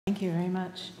Thank you very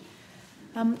much.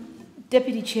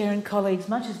 Deputy Chair and colleagues,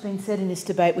 much has been said in this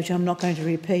debate which I'm not going to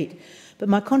repeat, but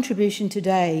my contribution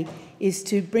today is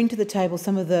to bring to the table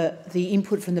some of the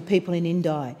input from the people in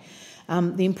Indi,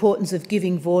 the importance of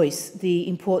giving voice, the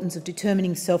importance of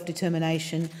determining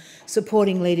self-determination,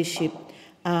 supporting leadership,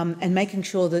 and making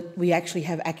sure that we actually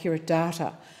have accurate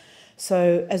data.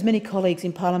 So, as many colleagues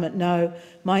in Parliament know,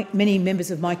 many members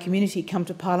of my community come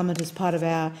to Parliament as part of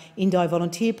our Indi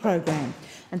volunteer program.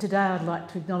 And today I'd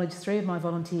like to acknowledge three of my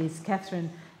volunteers,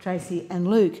 Catherine, Tracy and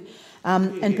Luke,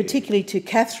 and particularly to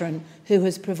Catherine, who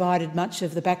has provided much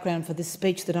of the background for this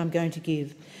speech that I'm going to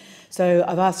give. So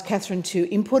I've asked Catherine to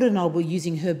input, and I'll be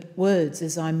using her words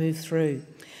as I move through.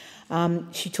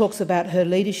 She talks about her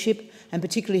leadership and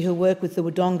particularly her work with the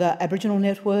Wodonga Aboriginal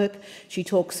Network. She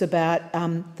talks about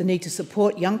the need to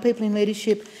support young people in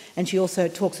leadership, and she also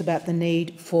talks about the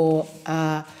need for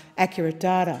accurate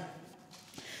data.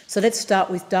 So let's start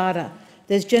with data.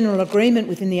 There's general agreement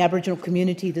within the Aboriginal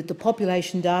community that the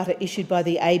population data issued by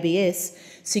the ABS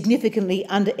significantly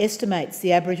underestimates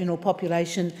the Aboriginal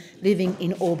population living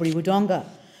in Albury-Wodonga.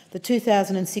 The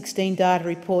 2016 data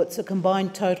reports a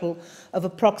combined total of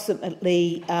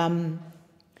approximately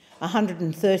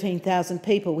 113,000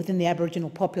 people within the Aboriginal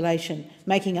population,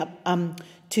 making up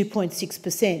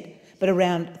 2.6%, but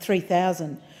around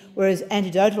 3,000, whereas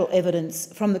anecdotal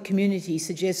evidence from the community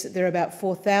suggests that there are about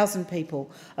 4,000 people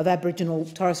of Aboriginal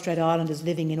Torres Strait Islanders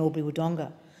living in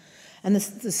Albury-Wodonga. And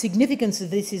the significance of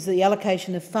this is the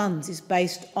allocation of funds is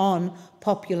based on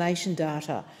population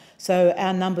data. So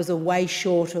our numbers are way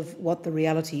short of what the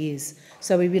reality is.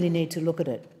 So we really need to look at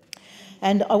it.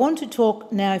 And I want to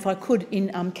talk now, if I could,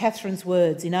 in Catherine's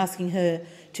words, in asking her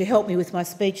to help me with my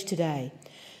speech today.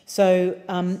 So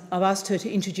I've asked her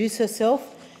to introduce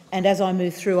herself, and as I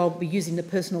move through, I'll be using the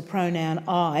personal pronoun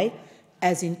I,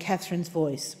 as in Catherine's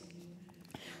voice.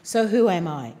 So who am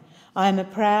I? I am a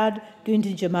proud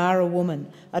Gunditjmara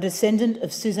woman, a descendant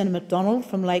of Susan MacDonald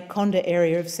from Lake Condah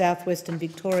area of southwestern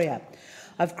Victoria.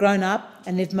 I've grown up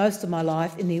and lived most of my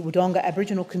life in the Wodonga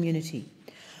Aboriginal community.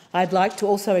 I'd like to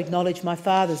also acknowledge my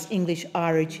father's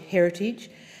English-Irish heritage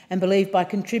and believe by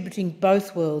contributing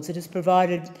both worlds it has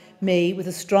provided me with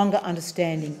a stronger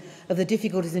understanding of the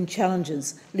difficulties and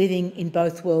challenges living in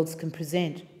both worlds can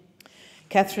present.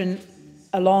 Catherine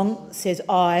says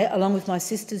I, along with my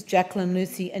sisters Jacqueline,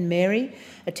 Lucy and Mary,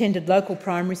 attended local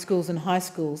primary schools and high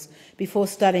schools before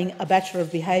studying a Bachelor of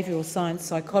Behavioural Science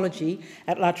Psychology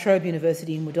at La Trobe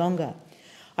University in Wodonga.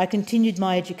 I continued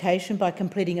my education by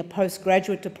completing a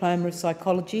postgraduate diploma of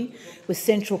psychology with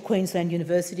Central Queensland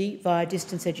University via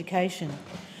distance education.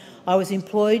 I was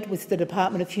employed with the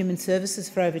Department of Human Services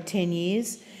for over 10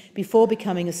 years before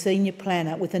becoming a senior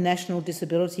planner with the National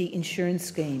Disability Insurance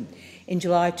Scheme in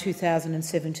July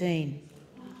 2017.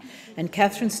 And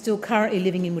Catherine's still currently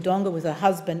living in Wodonga with her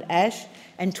husband Ash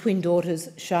and twin daughters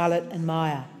Charlotte and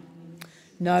Maya.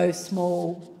 No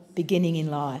small beginning in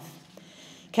life.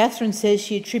 Catherine says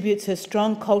she attributes her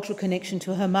strong cultural connection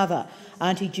to her mother,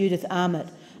 Auntie Judith Armit,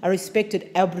 a respected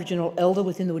Aboriginal elder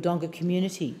within the Wodonga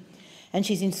community. And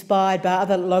she's inspired by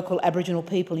other local Aboriginal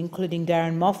people, including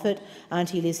Darren Moffat,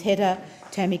 Auntie Liz Hedder,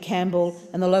 Tammy Campbell,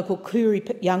 and the local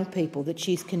Koori young people that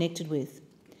she's connected with.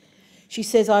 She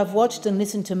says, I've watched and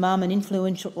listened to Mum and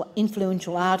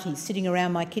influential aunties sitting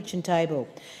around my kitchen table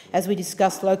as we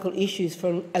discuss local issues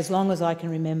for as long as I can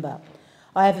remember.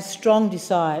 I have a strong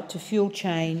desire to fuel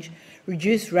change,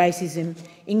 reduce racism,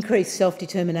 increase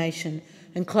self-determination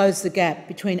and close the gap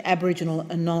between Aboriginal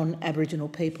and non-Aboriginal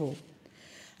people.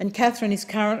 And Catherine is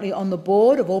currently on the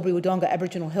board of Albury-Wodonga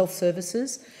Aboriginal Health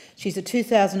Services. She's a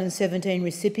 2017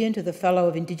 recipient of the Fellow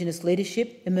of Indigenous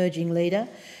Leadership, Emerging Leader,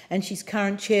 and she's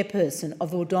current chairperson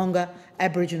of the Wodonga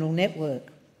Aboriginal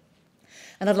Network.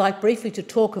 And I'd like briefly to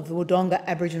talk of the Wodonga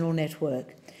Aboriginal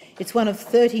Network. It's one of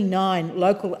 39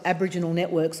 local Aboriginal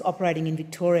networks operating in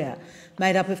Victoria,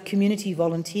 made up of community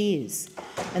volunteers.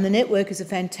 And the network is a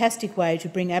fantastic way to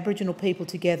bring Aboriginal people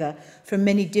together from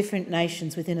many different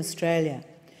nations within Australia.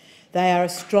 They are a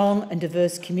strong and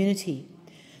diverse community.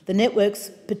 The network's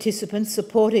participants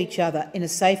support each other in a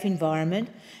safe environment,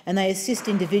 and they assist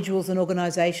individuals and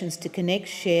organisations to connect,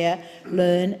 share,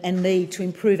 learn and lead to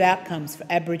improve outcomes for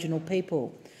Aboriginal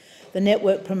people. The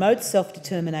network promotes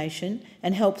self-determination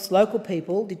and helps local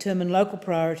people determine local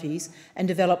priorities and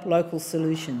develop local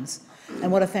solutions.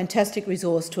 And what a fantastic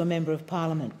resource to a Member of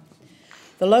Parliament.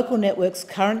 The local network's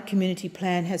current community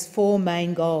plan has 4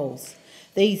 main goals.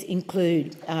 These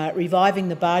include reviving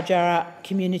the Barjara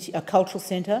Community Cultural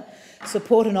Centre,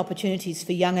 support and opportunities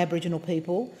for young Aboriginal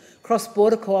people,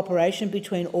 cross-border cooperation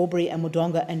between Albury and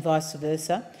Wodonga and vice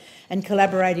versa, and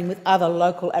collaborating with other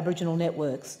local Aboriginal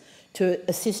networks to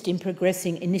assist in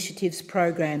progressing initiatives,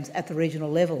 programs at the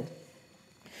regional level.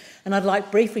 And I'd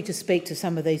like briefly to speak to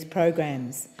some of these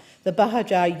programs. The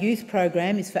Bahajar Youth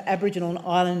Program is for Aboriginal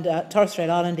and Torres Strait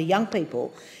Islander young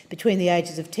people between the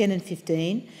ages of 10 and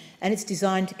 15, and it's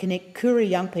designed to connect Koori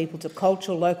young people to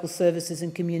cultural, local services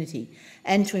and community,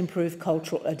 and to improve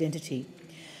cultural identity.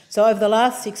 So over the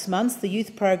last 6 months, the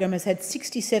youth program has had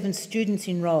 67 students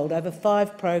enrolled over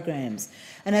 5 programs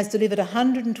and has delivered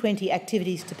 120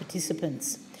 activities to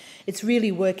participants. It's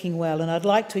really working well, and I'd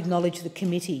like to acknowledge the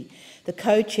committee, the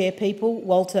co-chair people,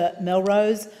 Walter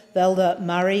Melrose, Velda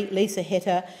Murray, Lisa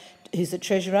Hetter, who's the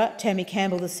treasurer, Tammy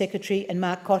Campbell, the secretary, and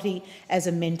Mark Cotty as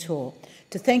a mentor,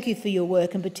 to thank you for your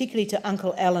work, and particularly to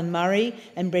Uncle Alan Murray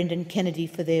and Brendan Kennedy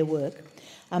for their work.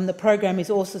 The program is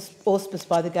also auspiced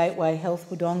by the Gateway Health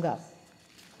Wodonga.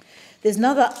 There's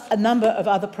a number of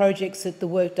other projects that the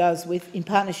work does in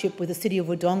partnership with the City of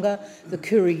Wodonga. The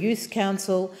Koori Youth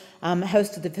Council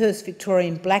hosted the first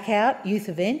Victorian Blackout youth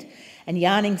event, and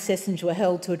yarning sessions were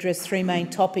held to address 3 main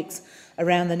topics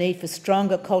around the need for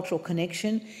stronger cultural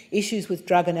connection, issues with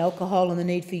drug and alcohol, and the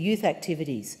need for youth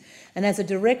activities. And as a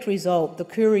direct result, the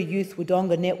Koori Youth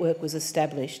Wodonga Network was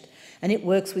established, and it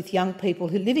works with young people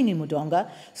who are living in Wodonga,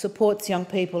 supports young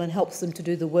people and helps them to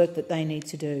do the work that they need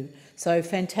to do. So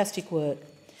fantastic work.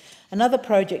 Another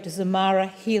project is the Mara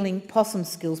Healing Possum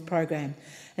Skills Program.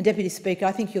 And Deputy Speaker,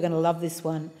 I think you're going to love this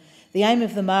one. The aim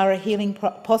of the Mara Healing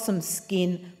Possum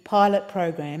Skin pilot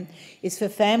program is for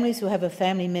families who have a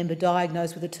family member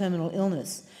diagnosed with a terminal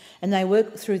illness, and they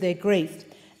work through their grief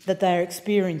that they are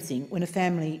experiencing when a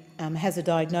family has a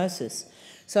diagnosis.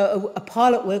 So a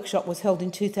pilot workshop was held in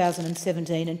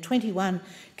 2017 and 21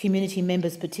 community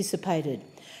members participated,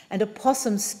 and a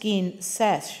possum skin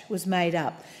sash was made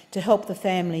up to help the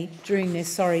family during their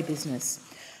sorry business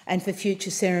and for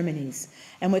future ceremonies.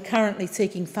 And we're currently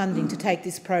seeking funding to take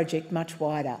this project much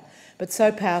wider. But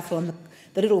so powerful, and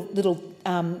the little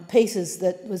pieces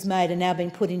that was made are now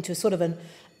being put into sort of a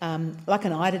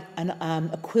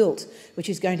quilt, which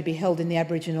is going to be held in the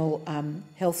Aboriginal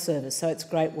Health Service. So it's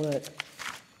great work.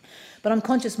 But I'm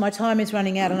conscious my time is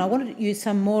running out, and I wanted to use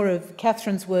some more of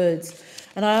Catherine's words.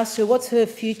 And I asked her what's her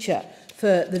future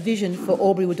for the vision for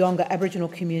Albury-Wodonga Aboriginal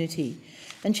community.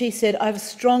 And she said, I have a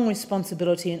strong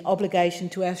responsibility and obligation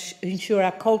to ensure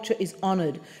our culture is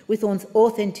honoured with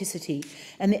authenticity,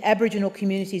 and the Aboriginal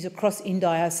communities across Indi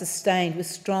are sustained with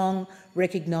strong,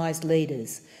 recognised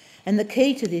leaders. And the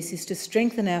key to this is to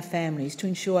strengthen our families to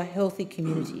ensure healthy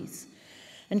communities.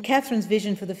 And Catherine's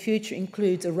vision for the future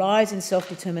includes a rise in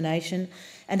self-determination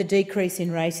and a decrease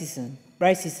in racism.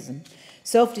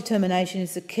 Self-determination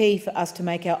is the key for us to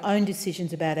make our own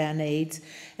decisions about our needs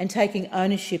and taking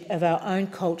ownership of our own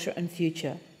culture and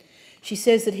future. She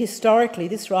says that historically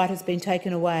this right has been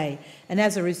taken away, and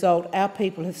as a result our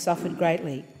people have suffered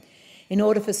greatly. In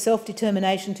order for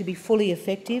self-determination to be fully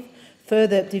effective,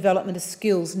 further development of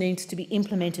skills needs to be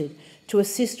implemented to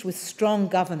assist with strong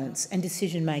governance and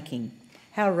decision-making.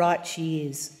 How right she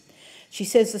is. She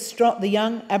says the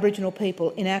young Aboriginal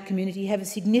people in our community have a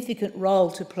significant role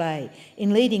to play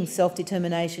in leading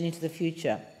self-determination into the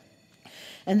future.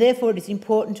 And therefore it is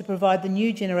important to provide the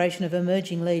new generation of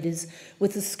emerging leaders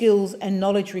with the skills and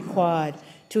knowledge required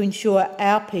to ensure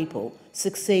our people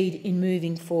succeed in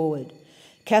moving forward.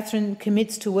 Catherine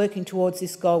commits to working towards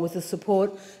this goal with the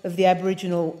support of the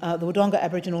Wodonga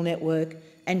Aboriginal Network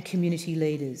and community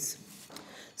leaders.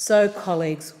 So,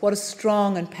 colleagues, what a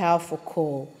strong and powerful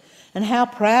call. And how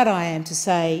proud I am to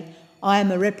say I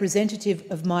am a representative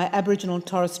of my Aboriginal and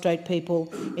Torres Strait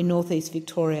people in North East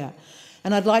Victoria.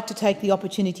 And I'd like to take the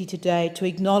opportunity today to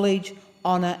acknowledge,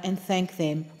 honour and thank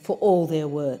them for all their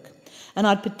work. And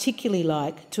I'd particularly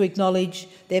like to acknowledge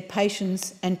their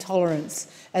patience and tolerance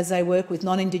as they work with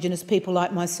non-Indigenous people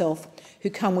like myself who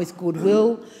come with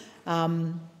goodwill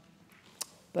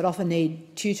but often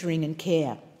need tutoring and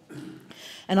care.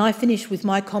 And I finish with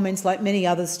my comments, like many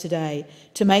others today,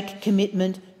 to make a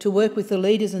commitment to work with the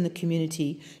leaders in the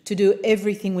community to do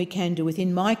everything we can do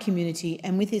within my community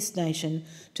and with this nation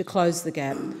to close the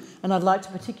gap. And I'd like to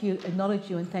particularly acknowledge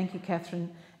you and thank you, Catherine,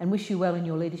 and wish you well in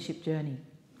your leadership journey.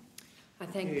 I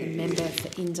thank the member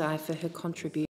for Indi for her contribution.